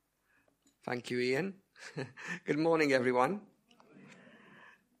Thank you, Ian. Good morning, everyone.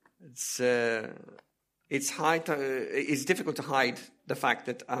 It's difficult to hide the fact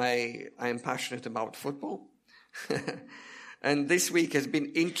that I am passionate about football. And this week has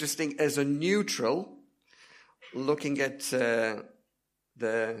been interesting as a neutral, looking at the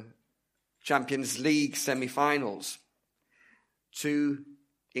Champions League semi-finals. Two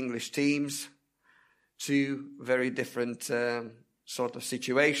English teams, two very different sort of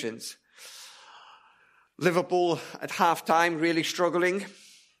situations. Liverpool at half-time really struggling,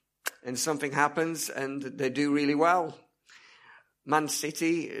 and something happens and they do really well. Man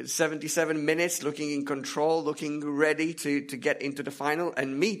City, 77 minutes, looking in control, looking ready to get into the final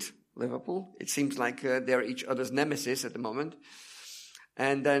and meet Liverpool. It seems like they're each other's nemesis at the moment.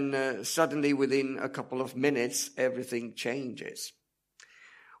 And then suddenly within a couple of minutes, everything changes.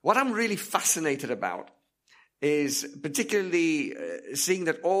 What I'm really fascinated about is particularly seeing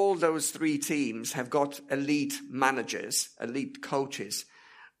that all those three teams have got elite managers, elite coaches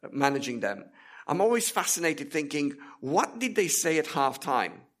managing them. I'm always fascinated thinking, what did they say at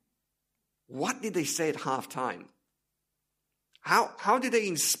halftime? What did they say at halftime? How did they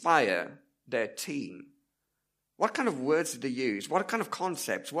inspire their team? What kind of words did they use? What kind of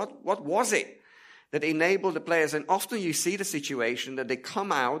concepts? What was it that enabled the players? And often you see the situation that they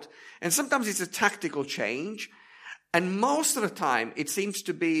come out, and sometimes it's a tactical change, and most of the time it seems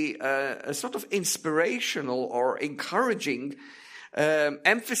to be a sort of inspirational or encouraging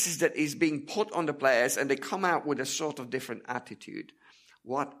emphasis that is being put on the players, and they come out with a sort of different attitude.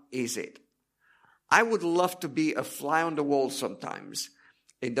 What is it? I would love to be a fly on the wall sometimes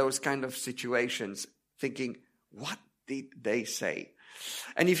in those kind of situations, thinking, what did they say?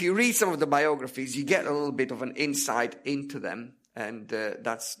 And if you read some of the biographies, you get a little bit of an insight into them, and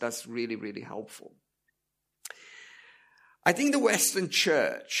that's really, really helpful. I think the Western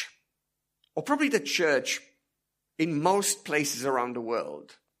church, or probably the church in most places around the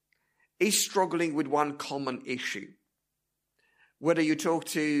world, is struggling with one common issue. Whether you talk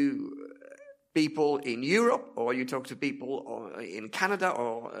to people in Europe, or you talk to people in Canada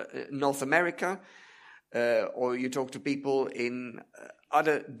or North America, or you talk to people in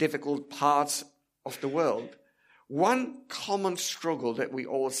other difficult parts of the world, one common struggle that we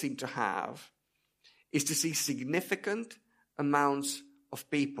all seem to have is to see significant amounts of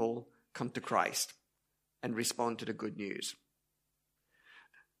people come to Christ and respond to the good news.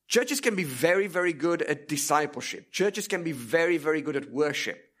 Churches can be very, very good at discipleship. Churches can be very, very good at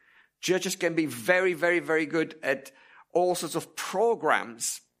worship. Churches can be very, very, very good at all sorts of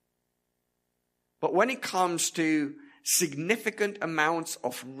programs. But when it comes to significant amounts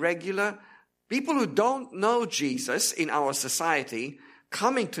of regular people who don't know Jesus in our society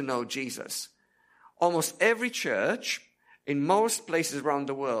coming to know Jesus, almost every church in most places around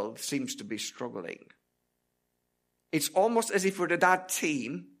the world seems to be struggling. It's almost as if we're that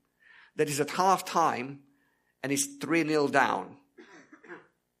team that is at half-time and is 3-0 down.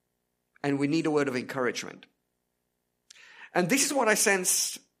 And we need a word of encouragement. And this is what I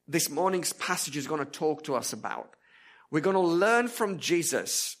sense this morning's passage is going to talk to us about. We're going to learn from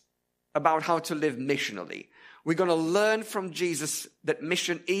Jesus about how to live missionally. We're going to learn from Jesus that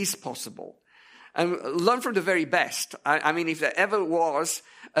mission is possible. And learn from the very best. I mean, if there ever was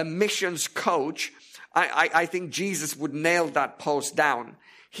a missions coach, I think Jesus would nail that post down.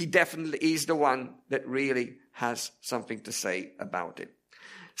 He definitely is the one that really has something to say about it.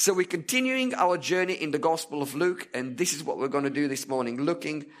 So we're continuing our journey in the Gospel of Luke, and this is what we're going to do this morning,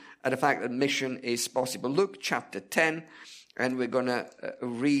 looking at the fact that mission is possible. Luke chapter 10, and we're going to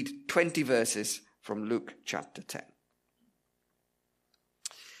read 20 verses from Luke chapter 10.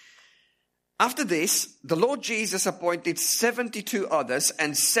 After this, the Lord Jesus appointed 72 others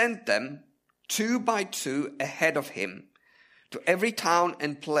and sent them 2 by 2 ahead of him to every town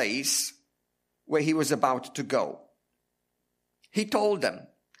and place where he was about to go. He told them,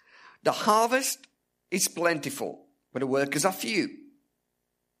 "The harvest is plentiful, but the workers are few.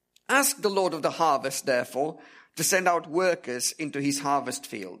 Ask the Lord of the harvest, therefore, to send out workers into his harvest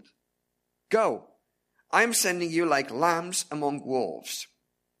field. Go, I am sending you like lambs among wolves.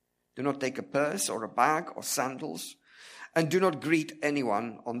 Do not take a purse or a bag or sandals, and do not greet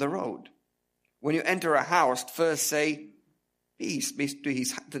anyone on the road. When you enter a house, first say, 'Peace be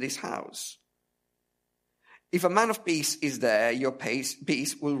to this house.' If a man of peace is there, your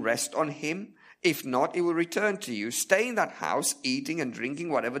peace will rest on him. If not, it will return to you. Stay in that house, eating and drinking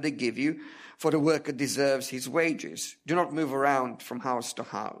whatever they give you, for the worker deserves his wages. Do not move around from house to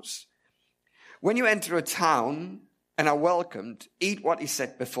house. When you enter a town and are welcomed, eat what is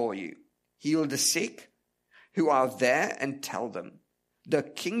set before you. Heal the sick who are there and tell them, The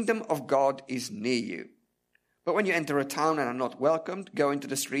kingdom of God is near you. But when you enter a town and are not welcomed, go into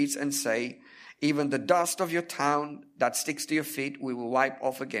the streets and say, even the dust of your town that sticks to your feet we will wipe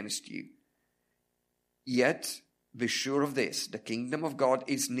off against you. Yet be sure of this, the kingdom of God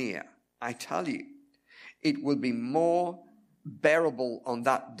is near. I tell you, it will be more bearable on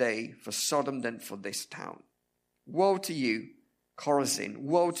that day for Sodom than for this town. Woe to you, Chorazin!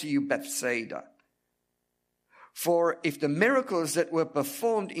 Woe to you, Bethsaida! For if the miracles that were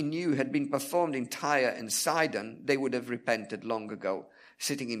performed in you had been performed in Tyre and Sidon, they would have repented long ago,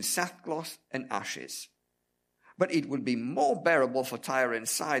 sitting in sackcloth and ashes. But it would be more bearable for Tyre and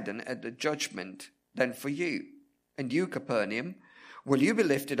Sidon at the judgment than for you. And you, Capernaum, will you be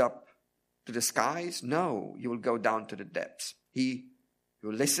lifted up to the skies? No, you will go down to the depths. He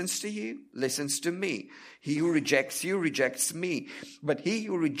who listens to you, listens to me. He who rejects you, rejects me. But he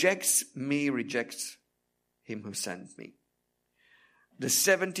who rejects me, rejects him who sent me. The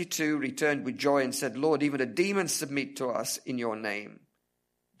 72 returned with joy and said, Lord, even the demons submit to us in your name.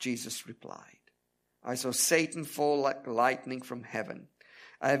 Jesus replied, I saw Satan fall like lightning from heaven.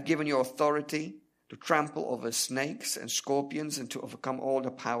 I have given you authority to trample over snakes and scorpions and to overcome all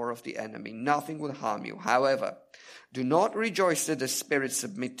the power of the enemy. Nothing will harm you. However, do not rejoice that the spirits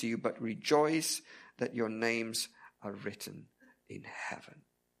submit to you, but rejoice that your names are written in heaven.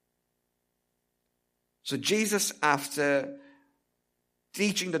 So Jesus, after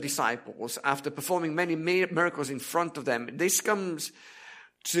teaching the disciples, after performing many miracles in front of them, this comes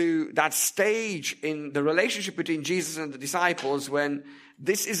to that stage in the relationship between Jesus and the disciples when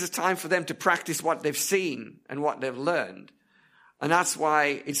this is a time for them to practice what they've seen and what they've learned. And that's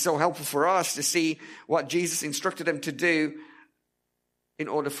why it's so helpful for us to see what Jesus instructed them to do in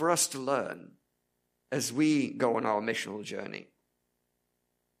order for us to learn as we go on our missional journey.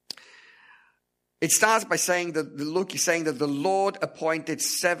 It starts by saying that Luke is saying that the Lord appointed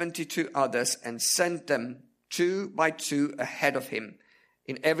 72 others and sent them 2 by 2 ahead of him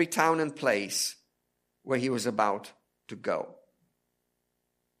in every town and place where he was about to go.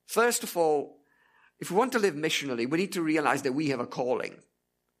 First of all, if we want to live missionally, we need to realize that we have a calling.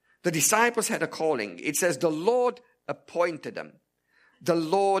 The disciples had a calling. It says the Lord appointed them. The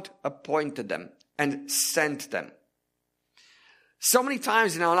Lord appointed them and sent them. So many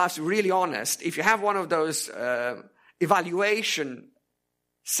times in our lives, really honest, if you have one of those evaluation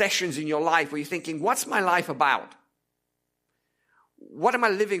sessions in your life where you're thinking, what's my life about? What am I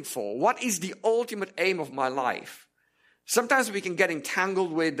living for? What is the ultimate aim of my life? Sometimes we can get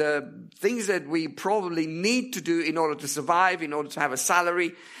entangled with things that we probably need to do in order to survive, in order to have a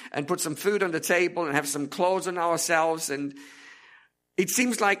salary and put some food on the table and have some clothes on ourselves. And it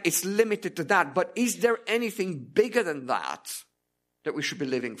seems like it's limited to that. But is there anything bigger than that we should be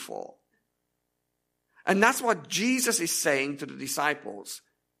living for? And that's what Jesus is saying to the disciples.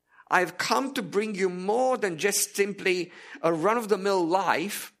 I have come to bring you more than just simply a run-of-the-mill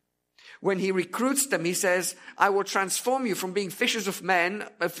life. When he recruits them, he says, I will transform you from being fishers of men,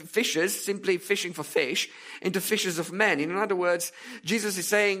 fishers, simply fishing for fish, into fishers of men. In other words, Jesus is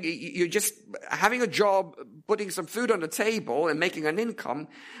saying, you're just having a job, putting some food on the table and making an income,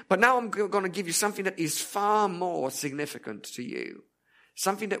 but now I'm going to give you something that is far more significant to you.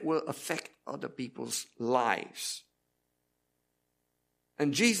 Something that will affect other people's lives.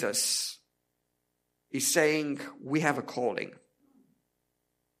 And Jesus is saying, we have a calling.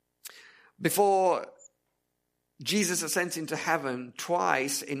 Before Jesus ascends into heaven,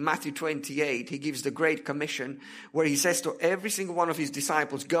 twice in Matthew 28, he gives the Great Commission where he says to every single one of his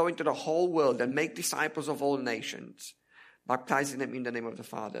disciples, go into the whole world and make disciples of all nations, baptizing them in the name of the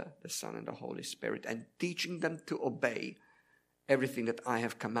Father, the Son, and the Holy Spirit, and teaching them to obey everything that I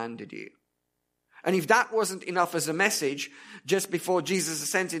have commanded you. And if that wasn't enough as a message, just before Jesus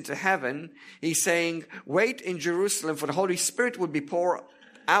ascends into heaven, he's saying, wait in Jerusalem for the Holy Spirit will be poured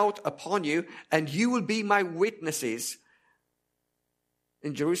out upon you, and you will be my witnesses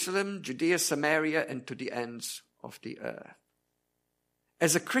in Jerusalem, Judea, Samaria, and to the ends of the earth.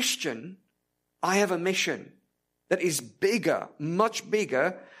 As a Christian, I have a mission that is bigger, much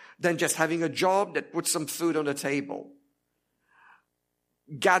bigger than just having a job that puts some food on the table,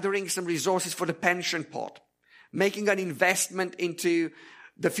 gathering some resources for the pension pot, making an investment into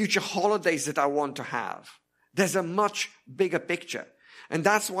the future holidays that I want to have. There's a much bigger picture. And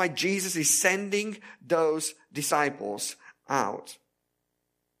that's why Jesus is sending those disciples out.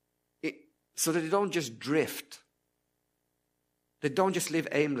 So that they don't just drift. They don't just live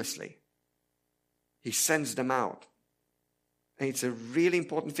aimlessly. He sends them out. And it's a really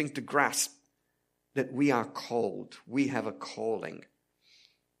important thing to grasp that we are called. We have a calling.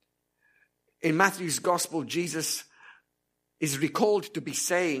 In Matthew's gospel, Jesus is recalled to be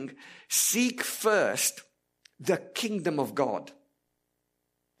saying, seek first the kingdom of God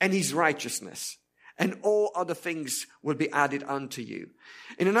and his righteousness, and all other things will be added unto you.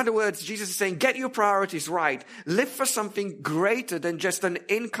 In other words, Jesus is saying, get your priorities right. Live for something greater than just an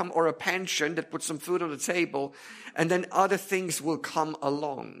income or a pension that puts some food on the table, and then other things will come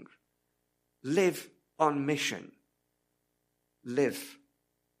along. Live on mission. Live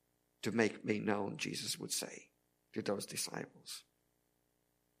to make me known, Jesus would say to those disciples.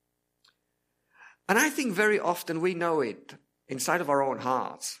 And I think very often we know it inside of our own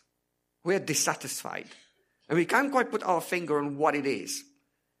hearts. We're dissatisfied. And we can't quite put our finger on what it is.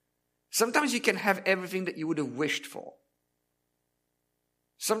 Sometimes you can have everything that you would have wished for.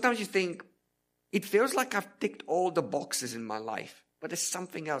 Sometimes you think, it feels like I've ticked all the boxes in my life, but there's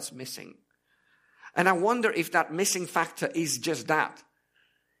something else missing. And I wonder if that missing factor is just that.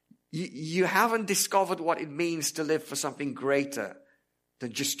 You haven't discovered what it means to live for something greater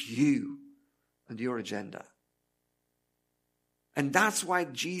than just you and your agenda. And that's why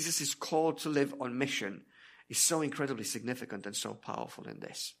Jesus is called to live on mission is so incredibly significant and so powerful in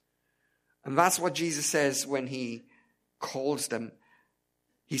this. And that's what Jesus says when he calls them.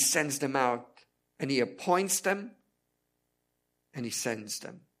 He sends them out and he appoints them and he sends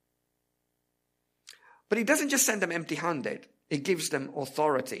them. But he doesn't just send them empty-handed. He gives them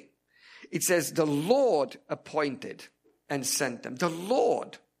authority. It says the Lord appointed and sent them. The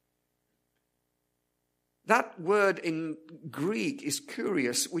Lord. That word in Greek is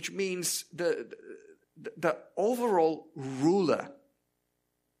kurios, which means the overall ruler,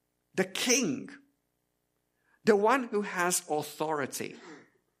 the king, the one who has authority.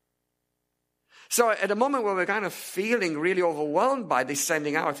 So at a moment where we're kind of feeling really overwhelmed by this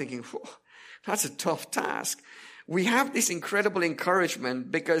sending out, thinking, that's a tough task, we have this incredible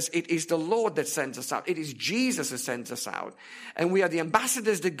encouragement because it is the Lord that sends us out. It is Jesus who sends us out. And we are the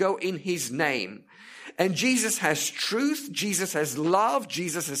ambassadors that go in his name. And Jesus has truth, Jesus has love,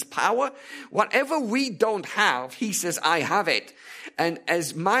 Jesus has power. Whatever we don't have, he says, I have it. And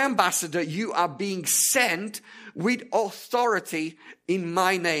as my ambassador, you are being sent with authority in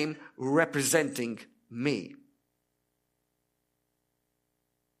my name, representing me.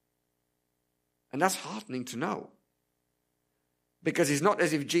 And that's heartening to know. Because it's not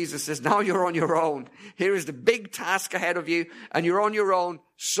as if Jesus says, now you're on your own. Here is the big task ahead of you, and you're on your own,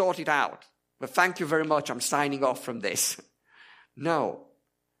 sort it out. But thank you very much, I'm signing off from this. No.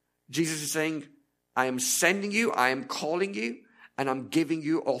 Jesus is saying, I am sending you, I am calling you, and I'm giving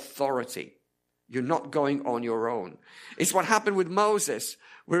you authority. You're not going on your own. It's what happened with Moses.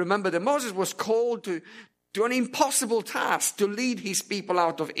 We remember that Moses was called to an impossible task to lead his people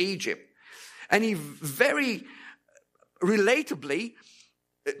out of Egypt. And he very relatably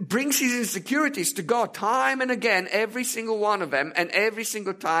brings his insecurities to God time and again, every single one of them. And every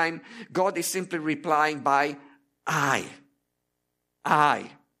single time, God is simply replying by, I.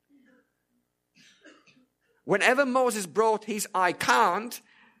 Whenever Moses brought his I can't,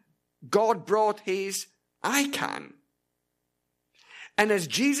 God brought his I can. And as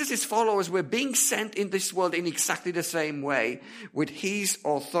Jesus' followers, we're being sent in this world in exactly the same way with his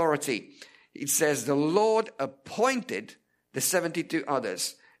authority. It says the Lord appointed the 72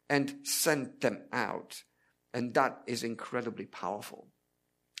 others and sent them out. And that is incredibly powerful.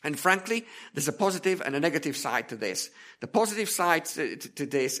 And frankly, there's a positive and a negative side to this. The positive side to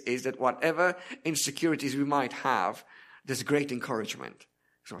this is that whatever insecurities we might have, there's great encouragement.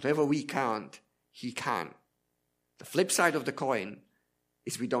 So whatever we can't, he can. The flip side of the coin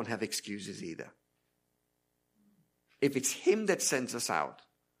is we don't have excuses either. If it's him that sends us out,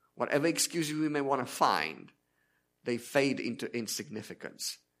 whatever excuses we may want to find, they fade into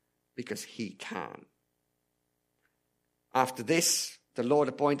insignificance because he can. After this, the Lord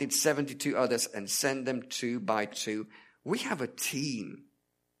appointed 72 others and sent them 2 by 2. We have a team.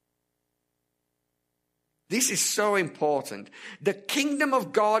 This is so important. The kingdom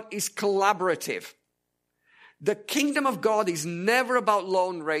of God is collaborative. The kingdom of God is never about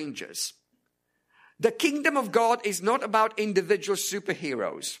lone rangers. The kingdom of God is not about individual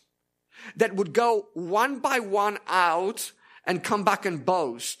superheroes that would go one by one out and come back and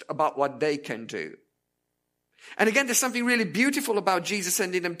boast about what they can do. And again, there's something really beautiful about Jesus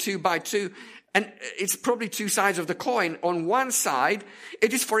sending them 2 by 2. And it's probably 2 sides of the coin. On one side,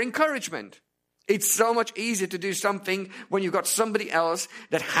 it is for encouragement. It's so much easier to do something when you've got somebody else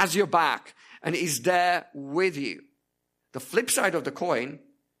that has your back and is there with you. The flip side of the coin,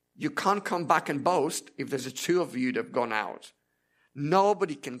 you can't come back and boast if there's 2 of you that have gone out.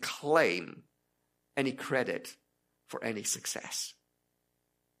 Nobody can claim any credit for any success.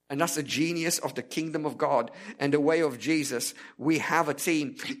 And that's the genius of the kingdom of God and the way of Jesus. We have a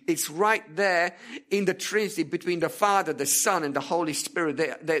team. It's right there in the Trinity between the Father, the Son, and the Holy Spirit.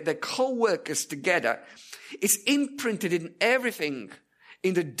 They're co-workers together. It's imprinted in everything,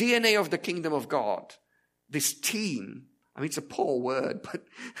 in the DNA of the kingdom of God. This team, I mean, it's a poor word, but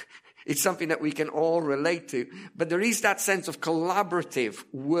it's something that we can all relate to. But there is that sense of collaborative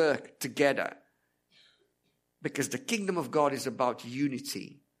work together. Because the kingdom of God is about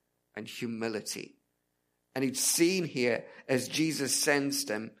unity and humility. And it's seen here as Jesus sends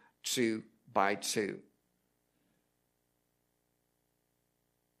them 2 by 2.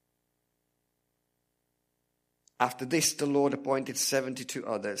 After this, the Lord appointed 72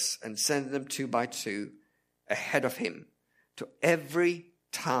 others and sent them 2 by 2 ahead of him to every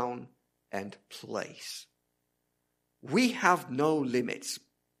town and place. We have no limits.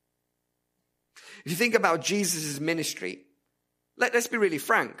 If you think about Jesus' ministry, let's be really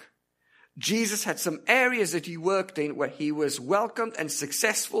frank. Jesus had some areas that he worked in where he was welcomed and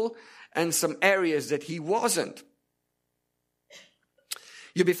successful, and some areas that he wasn't.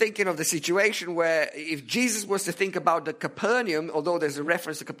 You'll be thinking of the situation where if Jesus was to think about the Capernaum, although there's a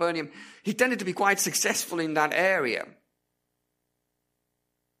reference to Capernaum, he tended to be quite successful in that area.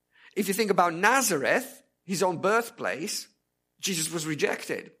 If you think about Nazareth, his own birthplace, Jesus was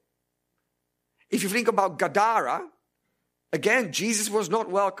rejected. If you think about Gadara, again, Jesus was not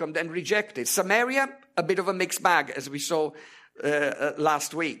welcomed and rejected. Samaria, a bit of a mixed bag, as we saw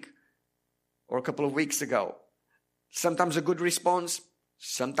last week or a couple of weeks ago. Sometimes a good response,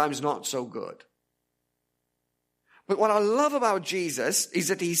 sometimes not so good. But what I love about Jesus is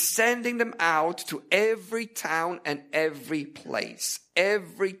that he's sending them out to every town and every place.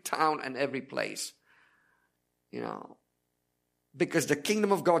 Every town and every place. You know, because the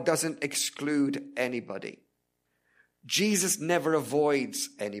kingdom of God doesn't exclude anybody. Jesus never avoids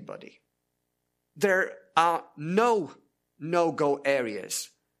anybody. There are no no-go areas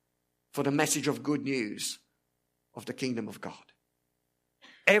for the message of good news of the kingdom of God.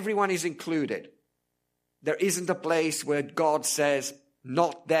 Everyone is included. There isn't a place where God says,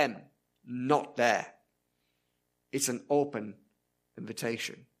 not them, not there. It's an open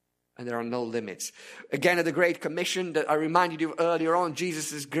invitation. And there are no limits. Again, at the Great Commission that I reminded you earlier on, Jesus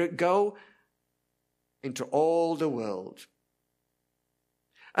says, go into all the world.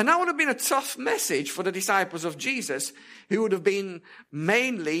 And that would have been a tough message for the disciples of Jesus, who would have been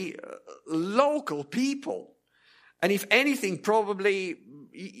mainly local people. And if anything, probably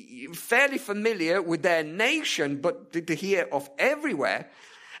fairly familiar with their nation, but to hear of everywhere.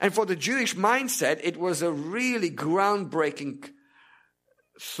 And for the Jewish mindset, it was a really groundbreaking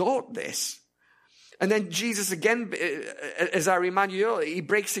thought, this. And then Jesus, again, as I remind you earlier, he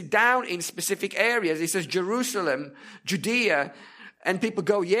breaks it down in specific areas. He says Jerusalem, Judea, and people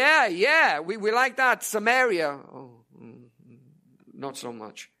go, yeah, we like that. Samaria, oh, not so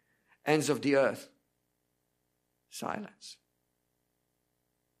much. Ends of the earth, silence.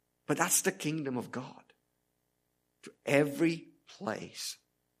 But that's the kingdom of God. To every place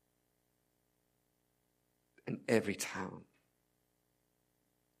and every town.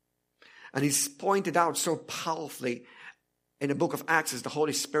 And he's pointed out so powerfully in the book of Acts as the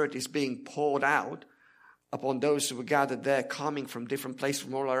Holy Spirit is being poured out upon those who were gathered there, coming from different places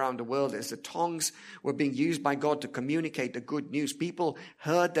from all around the world. As the tongues were being used by God to communicate the good news, people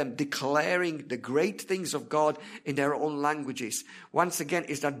heard them declaring the great things of God in their own languages. Once again,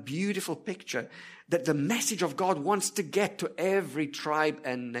 is that beautiful picture that the message of God wants to get to every tribe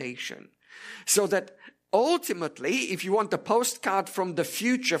and nation. So that ultimately, if you want a postcard from the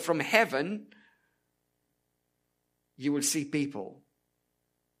future, from heaven, you will see people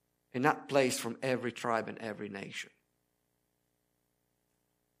in that place from every tribe and every nation.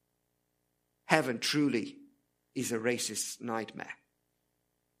 Heaven truly is a racist nightmare.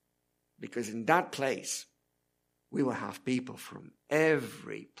 Because in that place, we will have people from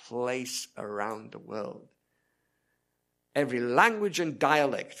every place around the world. Every language and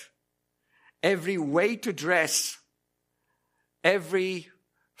dialect. Every way to dress. Every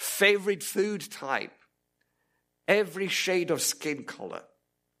favorite food type. Every shade of skin color.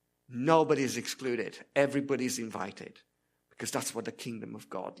 Nobody is excluded. Everybody is invited. Because that's what the kingdom of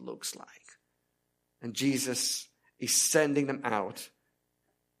God looks like. And Jesus is sending them out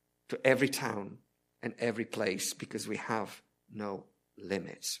to every town and every place because we have no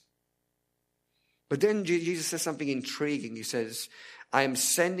limits. But then Jesus says something intriguing. He says, I am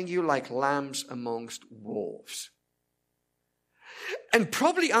sending you like lambs amongst wolves. And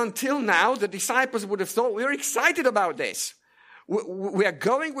probably until now, the disciples would have thought, we're excited about this. We are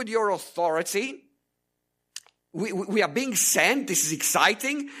going with your authority. We are being sent. This is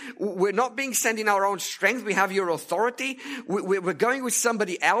exciting. We're not being sent in our own strength. We have your authority. We're going with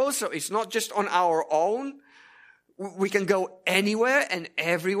somebody else, so it's not just on our own. We can go anywhere and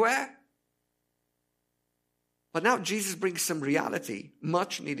everywhere. But now Jesus brings some reality,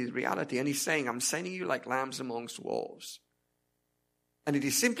 much needed reality. And he's saying, I'm sending you like lambs amongst wolves. And it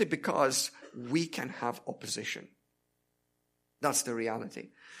is simply because we can have opposition. That's the reality.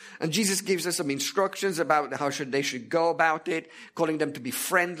 And Jesus gives us some instructions about how they should go about it, calling them to be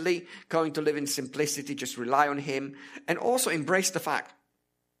friendly, going to live in simplicity, just rely on him, and also embrace the fact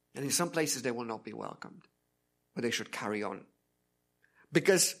that in some places they will not be welcomed, but they should carry on.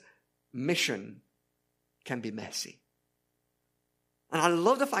 Because mission can be messy. And I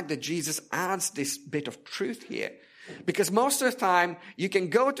love the fact that Jesus adds this bit of truth here. Because most of the time, you can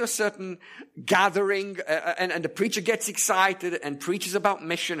go to a certain gathering and the preacher gets excited and preaches about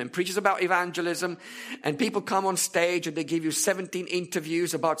mission and preaches about evangelism. And people come on stage and they give you 17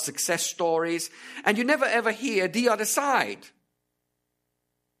 interviews about success stories. And you never ever hear the other side.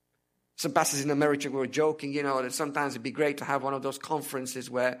 Some pastors in America were joking, that sometimes it'd be great to have one of those conferences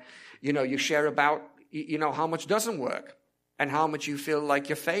where, you share about, how much doesn't work and how much you feel like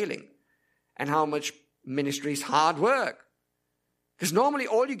you're failing and how much ministry is hard work. Because normally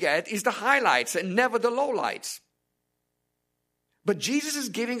all you get is the highlights and never the lowlights. But Jesus is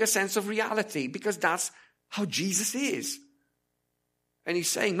giving a sense of reality because that's how Jesus is. And he's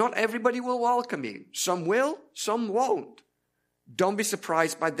saying not everybody will welcome you. Some will, some won't. Don't be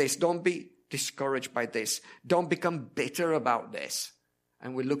surprised by this. Don't be discouraged by this. Don't become bitter about this.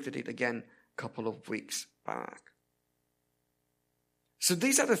 And we looked at it again a couple of weeks back. So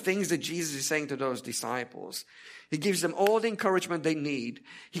these are the things that Jesus is saying to those disciples. He gives them all the encouragement they need.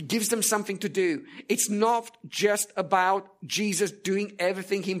 He gives them something to do. It's not just about Jesus doing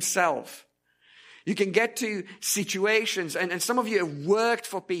everything himself. You can get to situations, and some of you have worked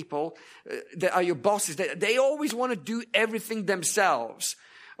for people that are your bosses. They always want to do everything themselves.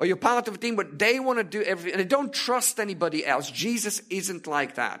 Or you're part of a team, but they want to do everything. And they don't trust anybody else. Jesus isn't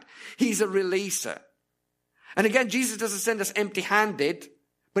like that. He's a releaser. And again, Jesus doesn't send us empty-handed,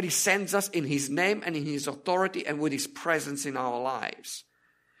 but he sends us in his name and in his authority and with his presence in our lives.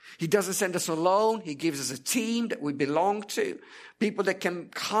 He doesn't send us alone. He gives us a team that we belong to, people that can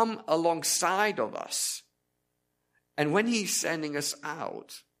come alongside of us. And when he's sending us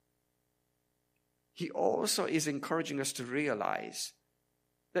out, he also is encouraging us to realize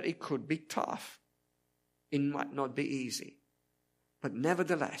that it could be tough. It might not be easy. But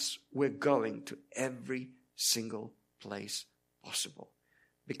nevertheless, we're going to every single place possible.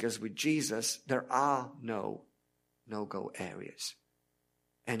 Because with Jesus, there are no no-go areas.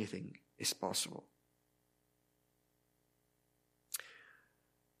 Anything is possible.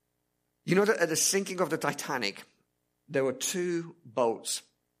 You know that at the sinking of the Titanic, there were 2 boats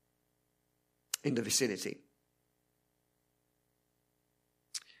in the vicinity.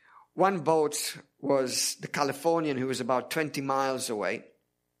 One boat was the Californian, who was about 20 miles away.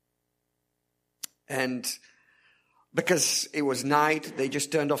 And because it was night, they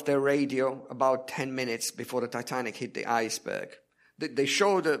just turned off their radio about 10 minutes before the Titanic hit the iceberg. They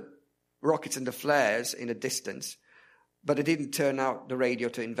showed the rockets and the flares in the distance, but they didn't turn out the radio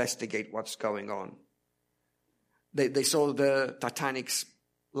to investigate what's going on. They saw the Titanic's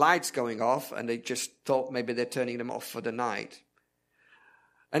lights going off, and they just thought maybe they're turning them off for the night.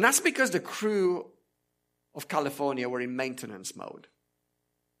 And that's because the crew of California were in maintenance mode.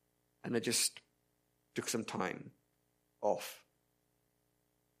 And they just took some time off.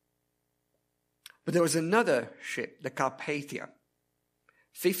 But there was another ship, the Carpathia,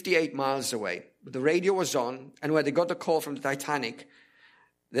 58 miles away. But the radio was on, and when they got the call from the Titanic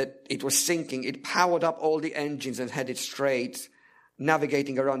that it was sinking, it powered up all the engines and headed straight,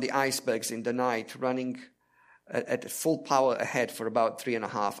 navigating around the icebergs in the night, running at full power ahead for about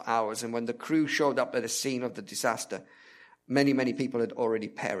 3.5 hours. And when the crew showed up at the scene of the disaster, many, many people had already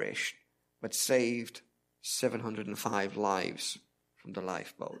perished, but saved 705 lives from the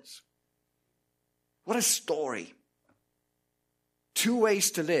lifeboats. What a story. 2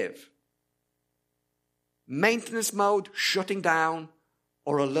 ways to live. Maintenance mode, shutting down,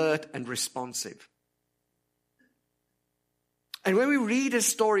 or alert and responsive. And when we read the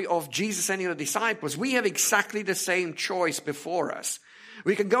story of Jesus sending the disciples, we have exactly the same choice before us.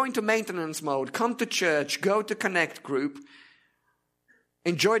 We can go into maintenance mode, come to church, go to Connect group,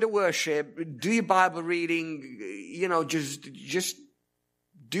 enjoy the worship, do your Bible reading, just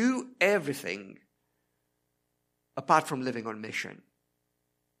do everything apart from living on mission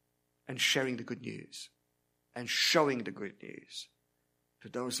and sharing the good news and showing the good news to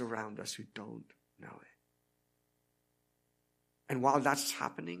those around us who don't know it. And while that's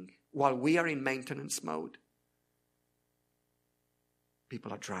happening, while we are in maintenance mode,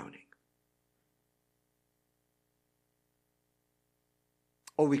 people are drowning.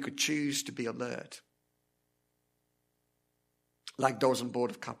 Or we could choose to be alert, like those on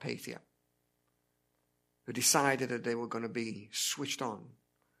board of Carpathia, who decided that they were going to be switched on.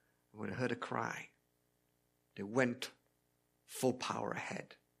 And when they heard a cry, they went full power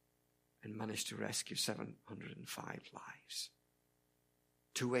ahead and managed to rescue 705 lives.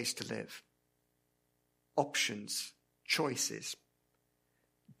 2 ways to live. Options, choices,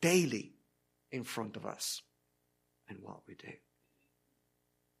 daily in front of us and what we do. I'm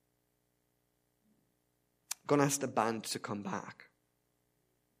going to ask the band to come back.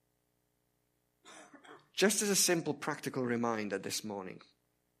 Just as a simple practical reminder this morning,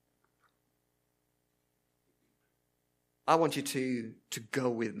 I want you to go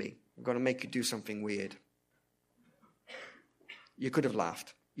with me. I'm going to make you do something weird. You could have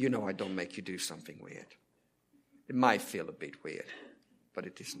laughed. You know I don't make you do something weird. It might feel a bit weird, but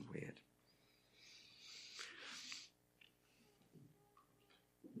it isn't weird.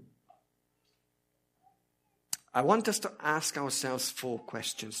 I want us to ask ourselves 4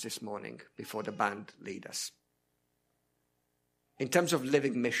 questions this morning before the band lead us. In terms of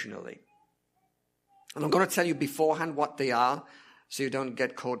living missionally. And I'm going to tell you beforehand what they are so you don't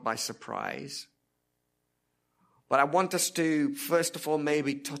get caught by surprise. But I want us to, first of all,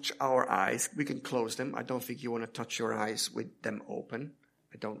 maybe touch our eyes. We can close them. I don't think you want to touch your eyes with them open.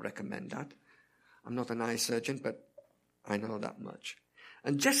 I don't recommend that. I'm not an eye surgeon, but I know that much.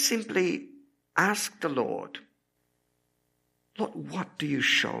 And just simply ask the Lord, Lord, what do you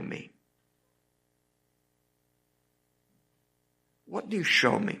show me? What do you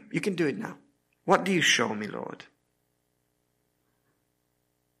show me? You can do it now. What do you show me, Lord?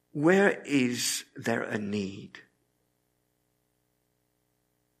 Where is there a need?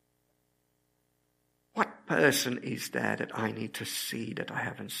 What person is there that I need to see that I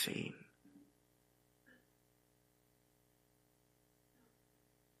haven't seen?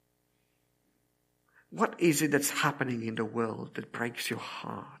 What is it that's happening in the world that breaks your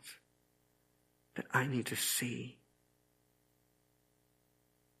heart that I need to see?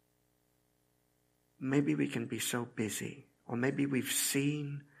 Maybe we can be so busy, or maybe we've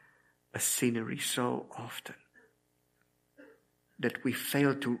seen a scenery so often that we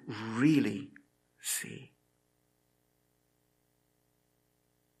fail to really see.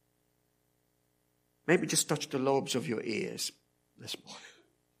 Maybe just touch the lobes of your ears this morning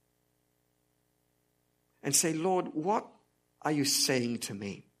and say, Lord, what are you saying to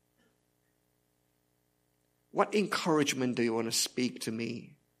me? What encouragement do you want to speak to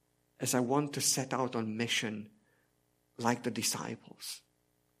me as I want to set out on mission like the disciples?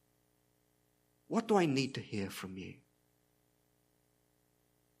 What do I need to hear from you?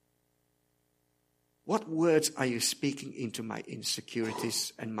 What words are you speaking into my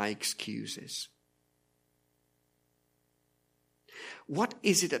insecurities and my excuses? What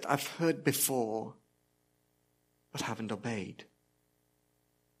is it that I've heard before but haven't obeyed?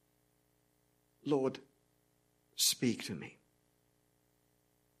 Lord, speak to me.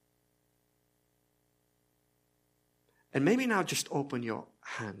 And maybe now just open your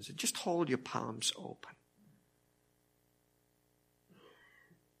hands and just hold your palms open.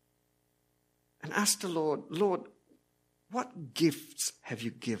 And ask the Lord, Lord, what gifts have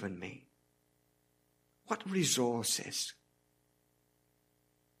you given me? What resources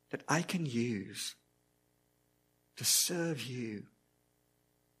that I can use to serve you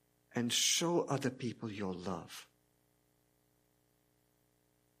and show other people your love?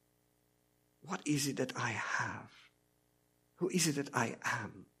 What is it that I have? Who is it that I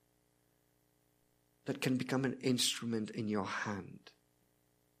am that can become an instrument in your hand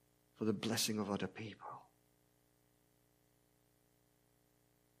for the blessing of other people?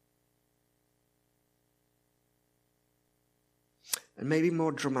 And maybe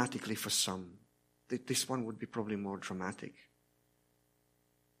more dramatically for some, this one would be probably more dramatic.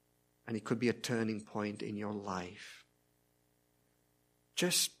 And it could be a turning point in your life.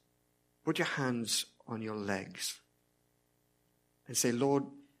 Just put your hands on your legs and say, Lord,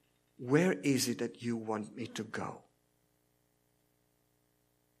 where is it that you want me to go?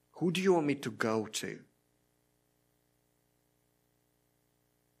 Who do you want me to go to?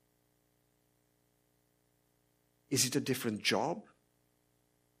 Is it a different job?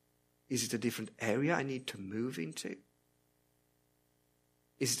 Is it a different area I need to move into?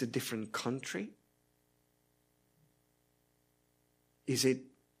 Is it a different country? Is it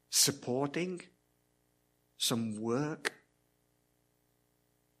supporting some work?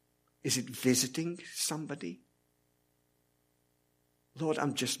 Is it visiting somebody? Lord,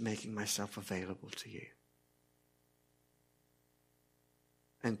 I'm just making myself available to you.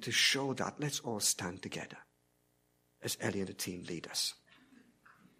 And to show that, let's all stand together as Ellie and the team lead us.